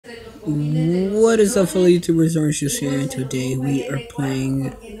What is up, fellow YouTubers? Orange Juice here, and today we are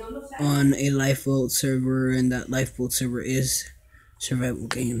playing on a Lifeboat server, and that Lifeboat server is survival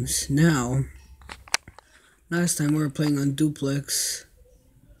games. Now, last time we were playing on Duplex,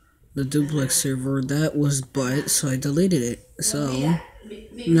 the Duplex server. That was butt, so I deleted it. So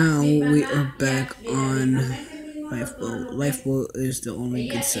now we are back on Lifeboat. Lifeboat is the only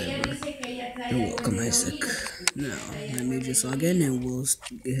good server. You're welcome, Isaac. Now, let me just log in and we'll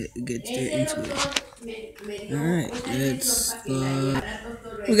get straight into it. Alright,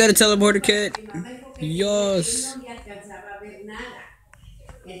 we got a teleporter kit. Yes.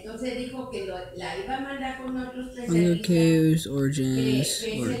 Hunger Caves, Origins.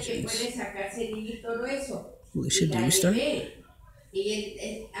 Holy shit, did we start?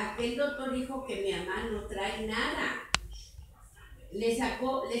 Y aquel doctor dijo que mi mamá no trae nada. Le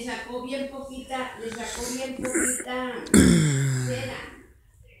sacó bien poquita cera.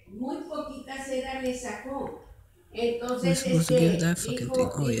 Muy poquita cera le sacó. Entonces, supposed to give that fucking thing.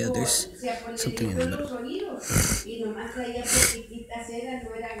 Oh yeah, there's something in the middle. Y nomás traía poquitita cera,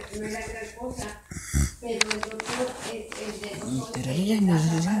 no era gran cosa. Pero el doctor, él entendía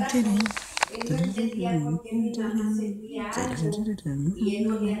por qué mi mamá sentía algo y él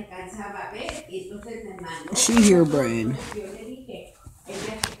no le alcanzaba a ver, y entonces me mandó. She here, Brian. Yo le dije,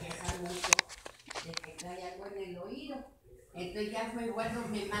 ella se queja mucho de que trae algo en el oído. Entonces ya fue bueno,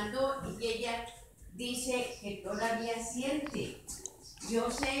 me mandó y ella dice que todavía siente.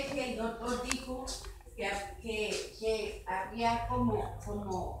 Yo sé que el doctor dijo que había como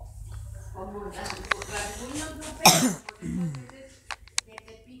rasguños, no, pero que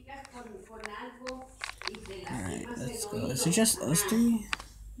te picas con algo y te lastimas el oído. Is it just us three?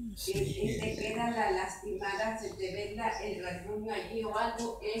 Y te queda la lastimada, se te ve el rasguño allí o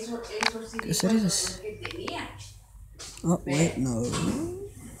algo, eso sí dijo el doctor que tenía. Oh, wait, no.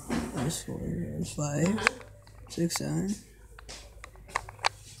 There's 4, there's 5, 6, 7,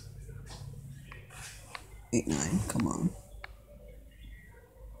 8, 9, come on.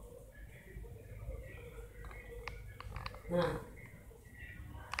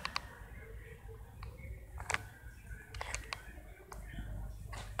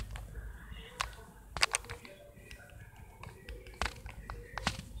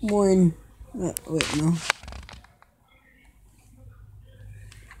 One. Wait, no.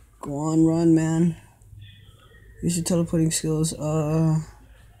 Go on, run, man. Use your teleporting skills. What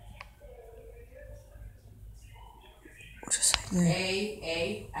is that there?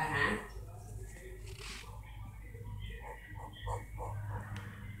 A,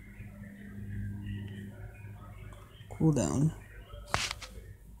 Cool down.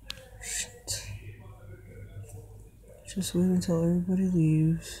 Shit. Just wait until everybody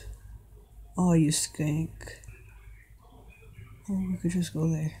leaves. Oh, you skank. Oh, we could just go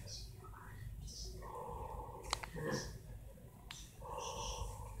there.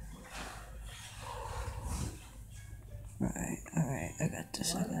 Alright, I got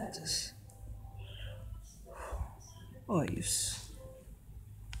this. Oh, oh,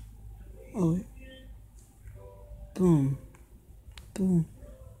 wait. Boom.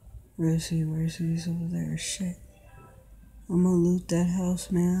 Where is he? He's over there. Shit. I'm gonna loot that house,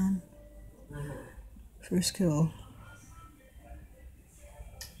 man. First kill.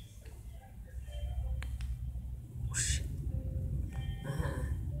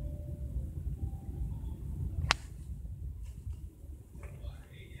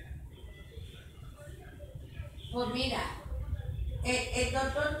 Pues mira, el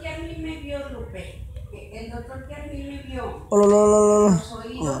doctor que a mí me vio, Lupe, el doctor que a mí me vio los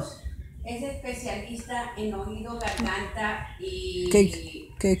oídos, es especialista en oído, garganta y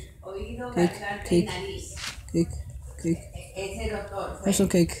garganta y nariz. Ese doctor fue. Eso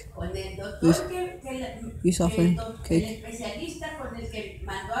cake. Con el doctor el especialista con el que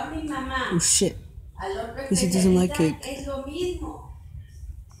mandó a mi mamá. Oh shit. Al otro especialista es lo mismo.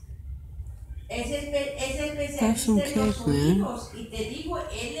 Es especialista en los oídos, y te digo,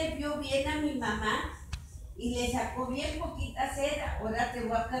 él le vio bien a mi mamá y le sacó bien poquita cera. Ahora te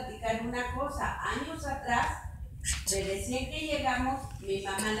voy a platicar una cosa. Años atrás, de recién que llegamos, mi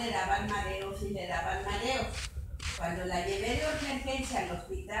mamá le daban mareos. Cuando la llevé de emergencia al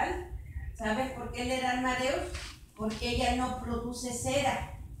hospital, ¿sabes por qué le dan mareos? Porque ella no produce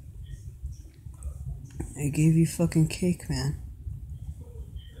cera. I gave you fucking cake, man.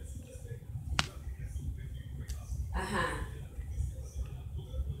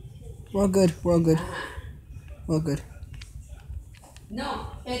 We're all good.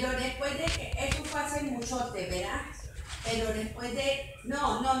 No, pero después de que eso fue hace muchote, ¿verdad? Pero después de...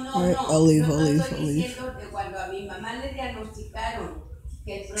 No. I'll leave. Estoy diciendo que cuando a mi mamá le diagnosticaron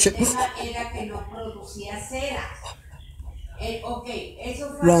que el problema era que no producía cera. Ok,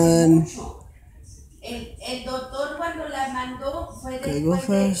 eso fue hace mucho. El doctor cuando la mandó fue después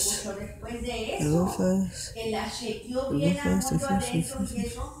mucho después de eso, que la chequeó bien a fondo adentro y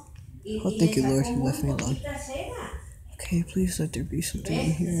eso, y le sacó muy poquita cera. Okay, please let there be something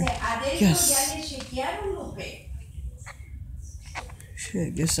in here. Adentro ya le chequearon, Lupe. Shit, I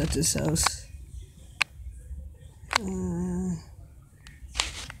guess at this house.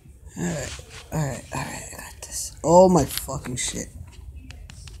 Alright, I got this. Oh my fucking shit.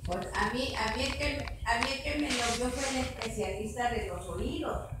 Pues a mí el que me lo dio fue el especialista de los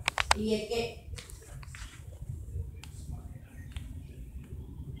oídos. Y el que...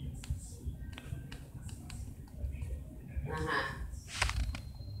 Ajá.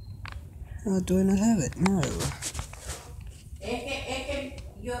 Do I not have it? No. Es que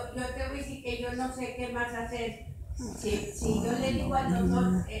yo te voy a decir que yo no sé qué más hacer. Si yo le digo al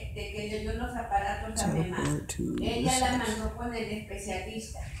doctor de que le dio los aparatos a mi mamá, ella la mandó con el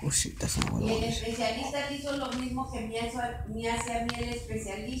especialista. Oh shit, that's not what I Y el wanted. especialista hizo lo mismo que me hace a mí el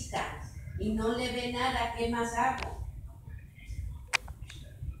especialista. Y no le ve nada, ¿qué más hago?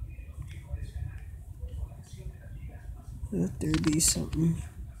 Let there be something.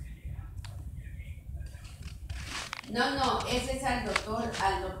 No, ese es al doctor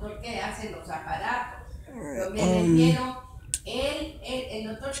que hace los aparatos. Pero me refiero, el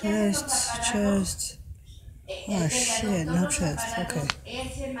doctor que hace los aparatos, él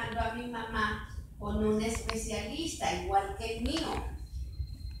se mandó a mi mamá con un especialista, igual que el mío.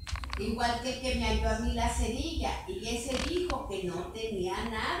 Igual que el que me ayudó a mí la cerilla. Y ese dijo que no tenía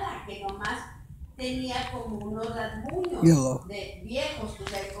nada, que nomás tenía como unos rasguños de viejos, o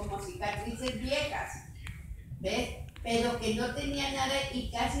sea, como cicatrices viejas. ¿Ves? Pero que no tenía nada y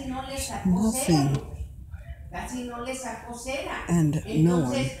casi no le sacó cera. Casi no le sacó cera.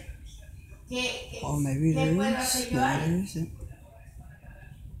 Entonces, ¿qué puedo hacer yo ahí?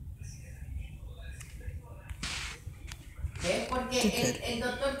 ¿Ves? Porque el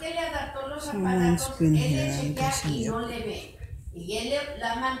doctor que le adaptó los aparatos, él le chequea y no le ve. Y él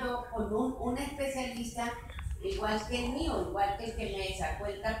la mandó con un especialista igual que el mío, igual que el que me sacó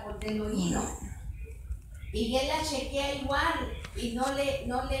el tapón del oído. Y él la chequea igual y no le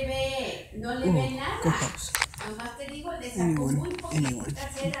ve nada. Nomás te digo, le sacó muy poquita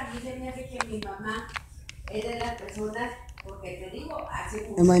cera. A mí se me hace que mi mamá es de las personas, porque te digo, hace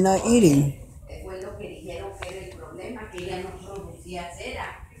mucho fue lo que dijeron que era el problema, que ella no producía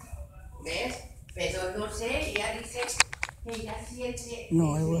cera. ¿Ves? Pero no sé, ella dice que ella siente...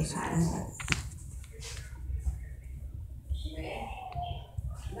 No, I wasn't.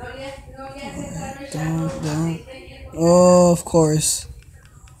 Oh, of course.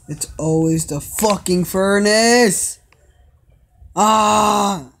 It's always the fucking furnace!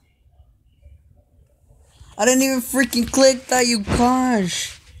 Ah! I didn't even freaking click that, you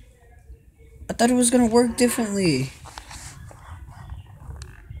gosh! I thought it was gonna work differently.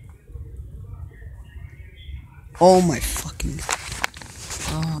 Oh my fucking...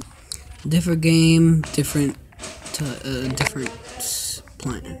 different game, different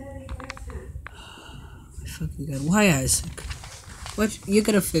plan. My fucking god. Why, Isaac? What? You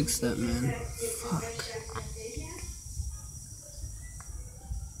gotta fix that, man. Fuck.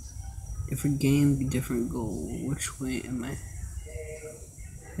 Different game, different goal. Which way am I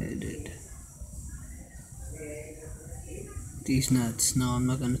headed? These nuts. No, I'm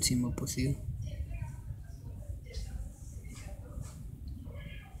not gonna team up with you.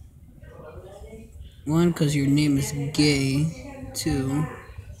 One, because your name is gay. Two,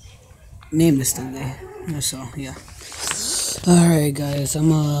 name is still gay. That's all, yeah. Alright, guys, I'm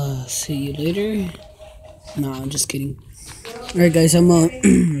gonna see you later. No, I'm just kidding. Alright, guys, I'm gonna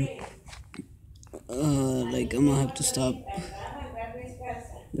I'm gonna have to stop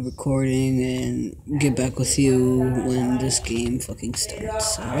the recording and get back with you when this game fucking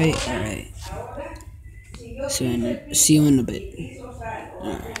starts. Alright. See you in a bit.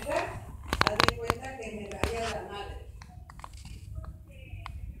 Alright.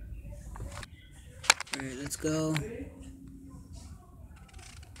 Alright, let's go.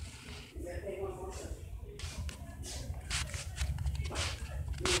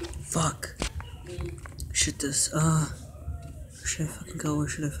 Fuck. Shit this. Where should I fucking go?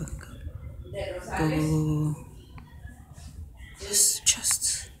 Go. Yes,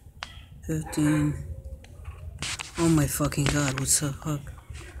 chests. 15. Oh my fucking god, what's the fuck?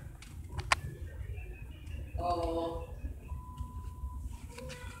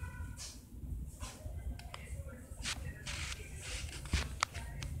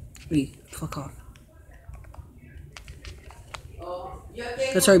 Wait, fuck off.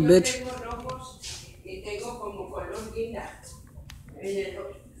 That's right, bitch.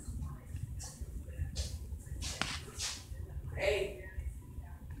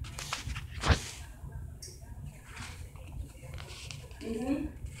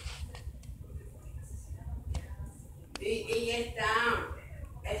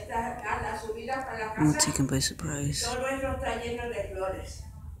 I'm taken by surprise.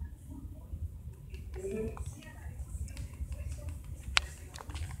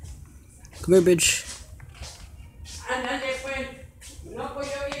 Come here, bitch.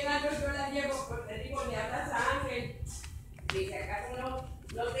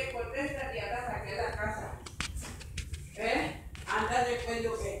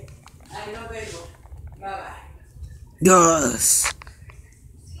 Yes.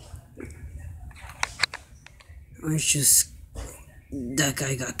 Orange juice. That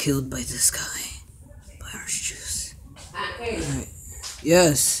guy got killed by this guy. By orange juice. Alright.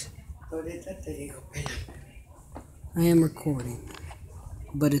 Yes. I am recording.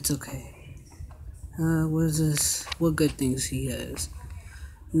 But it's okay. What is this? What good things he has?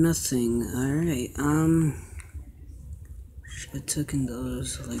 Nothing. Alright. Should took in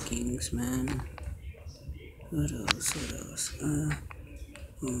those leggings, man. What else?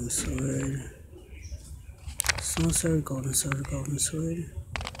 Sword. Stone sword, golden sword, golden sword.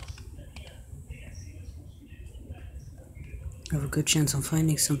 I have a good chance on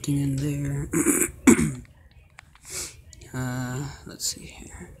finding something in there. Let's see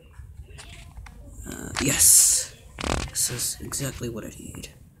here. Yes! This is exactly what I need.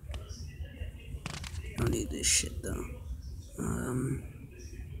 I don't need this shit though.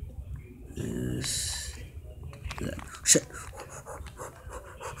 There's that. Shit!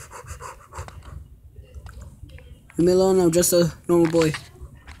 Leave me alone, I'm just a normal boy.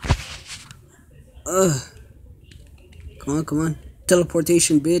 Come on.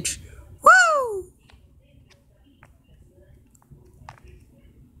 Teleportation, bitch. Woo!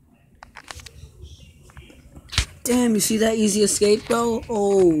 Damn, you see that easy escape, though?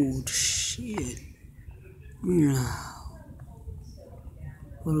 Oh, shit.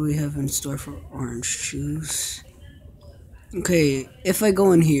 What do we have in store for orange juice? Okay, if I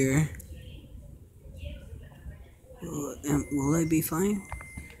go in here, will I be fine?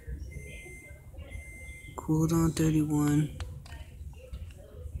 Cooldown 31.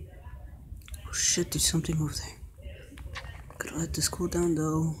 Oh shit, there's something over there. Gotta let this cool down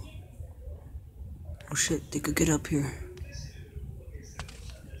though. Oh shit, they could get up here.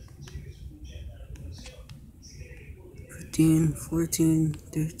 "15, 14,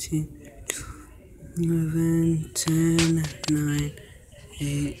 13, 11, 10, 9,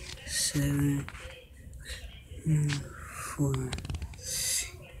 8, 7, 4,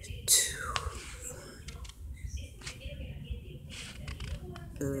 2.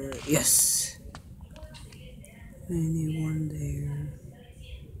 Yes. Anyone there?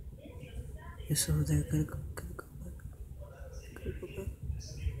 Yes, over there. Gotta go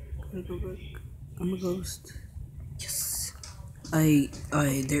back. I'm a ghost. Yes.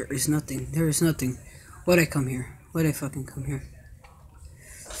 There is nothing. Why'd I come here? Why'd I fucking come here?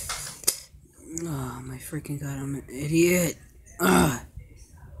 Oh my freaking god, I'm an idiot. Oh,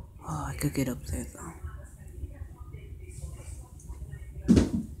 I could get up there though.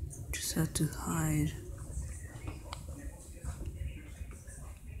 Just have to hide.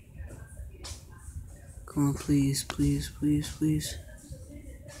 Come on, please.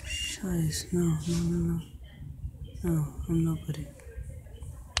 Guys, no. No, I'm nobody.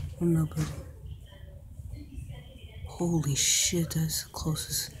 Holy shit, that's the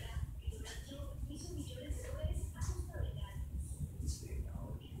closest.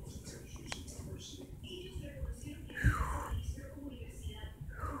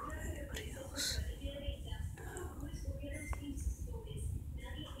 Anybody else?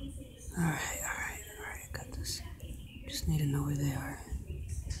 Alright, I got this. Just need to know where they are.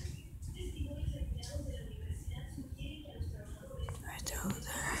 Over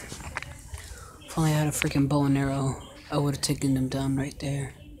there. If only I had a freaking bow and arrow, I would have taken them down right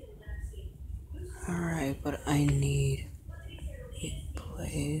there. Alright, but I need a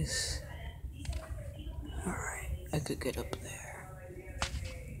place. Alright, I could get up there.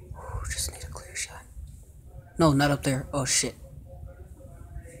 Ooh, just need a clear shot. No, not up there. Oh shit.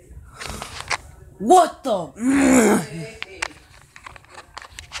 What the?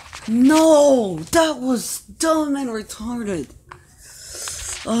 No, that was dumb and retarded.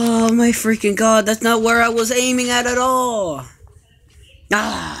 Oh my freaking god, that's not where I was aiming at all.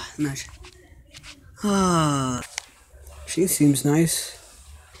 She seems nice.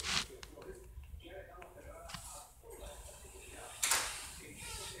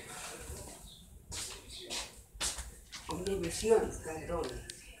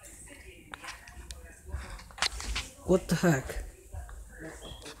 What the heck?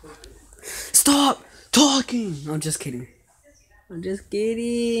 Stop talking! I'm just kidding. I'm just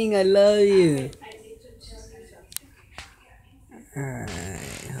kidding. I love you. Alright,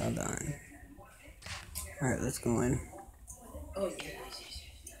 hold on. Alright, let's go in.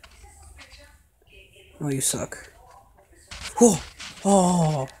 Oh, you suck. Whoa!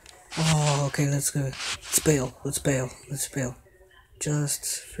 Oh! Oh, okay, let's go. Let's bail. Let's bail. Let's bail. Just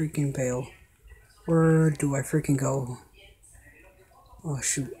freaking bail. Where do I freaking go? Oh,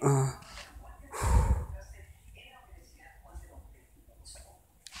 shoot.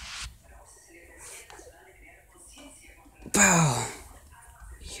 Bow!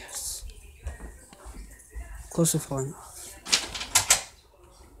 Yes. Close to falling off.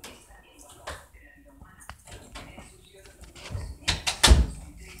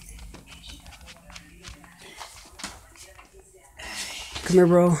 Come here,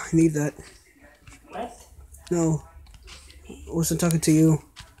 bro. I need that. What? No. I wasn't talking to you.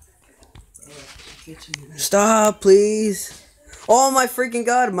 Stop, please. Oh my freaking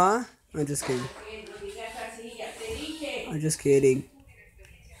god, Ma. I'm just kidding. I'm just kidding.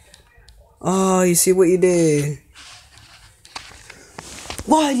 Oh, you see what you did?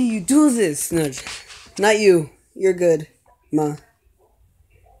 Why do you do this? No, not you. You're good, Ma.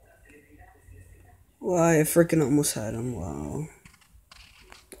 Why, I freaking almost had him. Wow.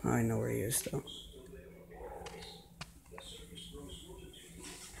 I know where he is, though.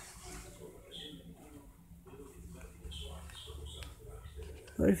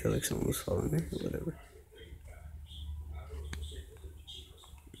 I feel like someone was following me, or whatever.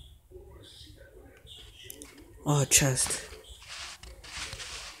 Oh, chest.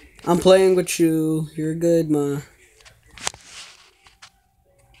 I'm playing with you. You're good, Ma.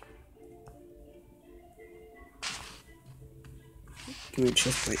 Give me a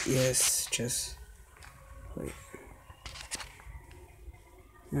chest plate. Yes, chest plate.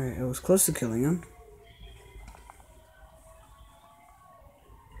 Alright, I was close to killing him.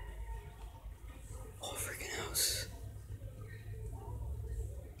 Oh, freaking house.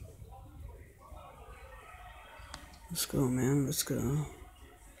 Let's go, man. Let's go.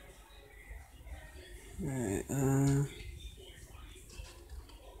 Alright,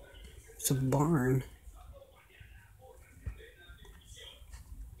 it's a barn.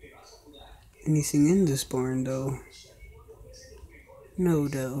 Anything in this barn, though? No,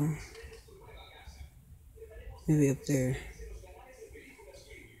 though. Maybe up there.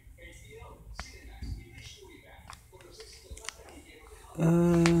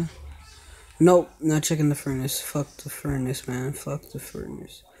 Nope, not checking the furnace. Fuck the furnace, man. Fuck the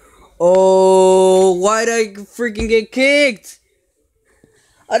furnace. Oh, why'd I freaking get kicked?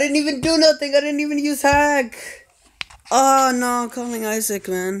 I didn't even do nothing. I didn't even use hack. Oh, no, I'm calling Isaac,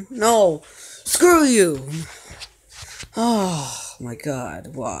 man. No. Screw you. Oh, my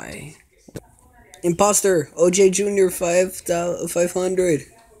God. Why? Imposter. OJ Jr. 500.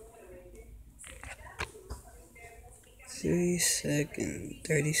 3 seconds.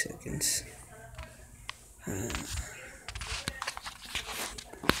 30 seconds.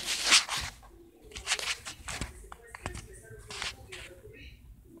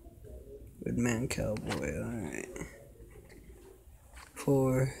 Good man, cowboy. Alright.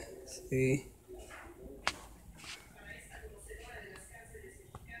 4, 3.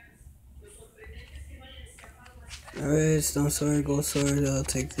 Alright, stone sword, gold sword. I'll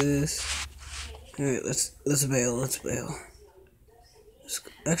take this. Alright, let's bail. Let's bail.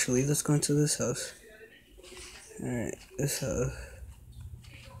 Actually, let's go into this house. Alright, this house.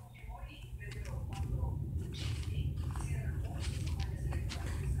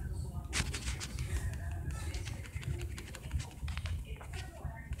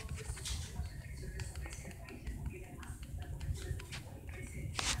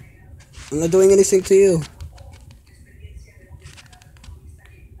 I'm not doing anything to you.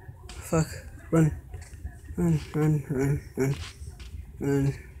 Fuck. Run. Run.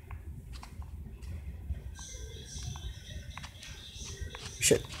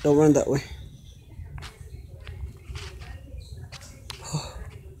 Shit, don't run that way.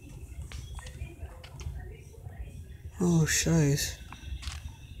 Oh, shiz.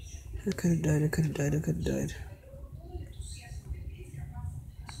 I could have died.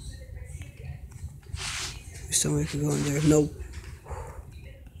 Somebody could go in there. Nope.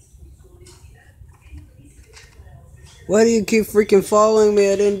 Why do you keep freaking following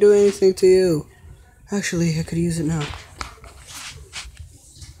me? I didn't do anything to you. Actually, I could use it now.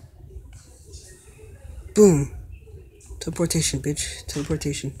 Boom. Teleportation, bitch.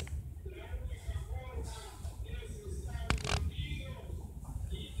 Teleportation.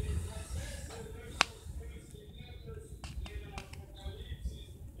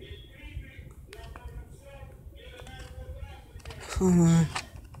 Come on.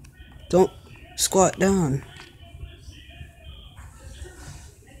 Don't squat down.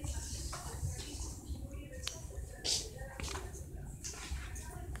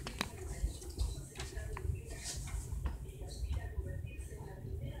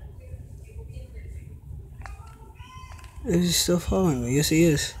 Is he still following me? Yes, he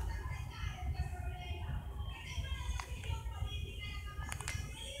is.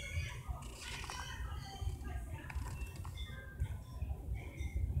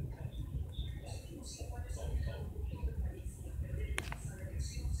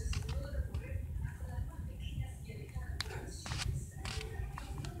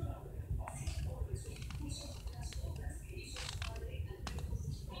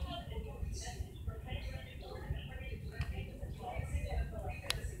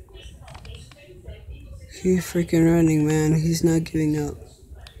 He's freaking running, man. He's not giving up.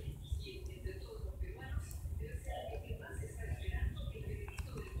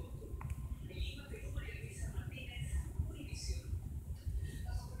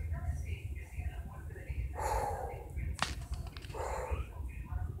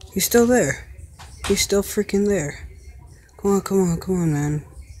 He's still there. He's still freaking there. Come on, man.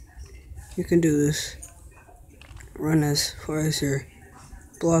 You can do this. Run as far as your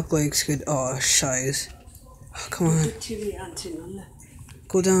block legs could. Oh, shies. Oh, come on.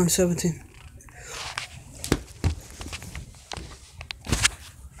 Go down, 17.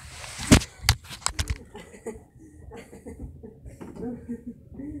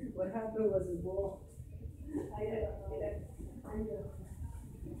 What happened was the ball.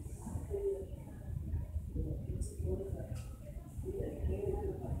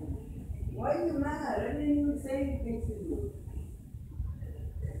 Why are you mad? I didn't even say anything to you.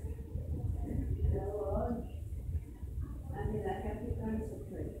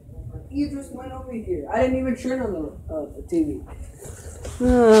 You just went over here. I didn't even turn on the TV.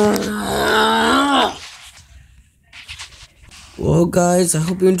 Well, guys, I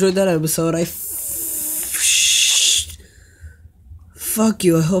hope you enjoyed that episode. Fuck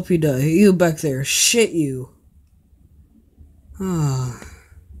you. I hope you die. You back there. Shit you. Oh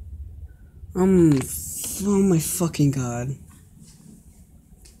my fucking god.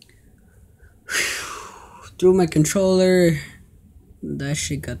 Threw my controller. That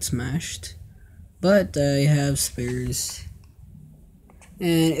shit got smashed. But I have spares.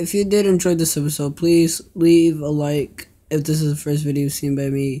 And if you did enjoy this episode, please leave a like. If this is the first video seen by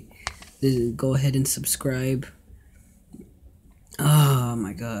me, then go ahead and subscribe. Oh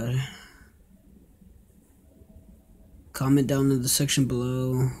my god. Comment down in the section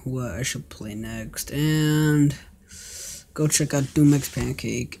below what I should play next. And go check out Doom X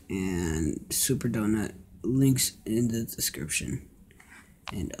Pancake and Super Donut. Links in the description.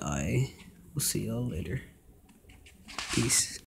 And I will see y'all later. Peace.